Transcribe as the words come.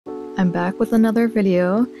I'm back with another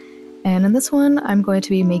video, and in this one I'm going to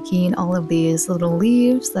be making all of these little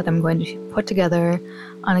leaves that I'm going to put together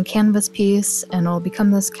on a canvas piece, and it'll become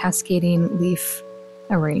this cascading leaf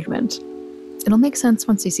arrangement. It'll make sense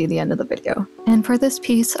once you see the end of the video. And for this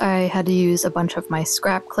piece I had to use a bunch of my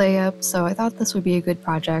scrap clay up, so I thought this would be a good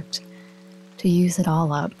project to use it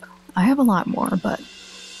all up. I have a lot more, but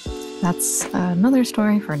that's another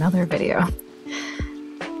story for another video.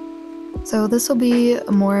 So this will be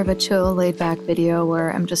more of a chill, laid-back video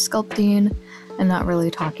where I'm just sculpting and not really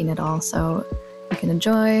talking at all, so you can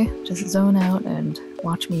enjoy, just zone out and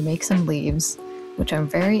watch me make some leaves, which I'm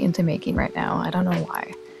very into making right now. I don't know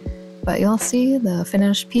why. But you'll see the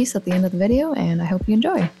finished piece at the end of the video, and I hope you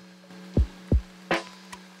enjoy.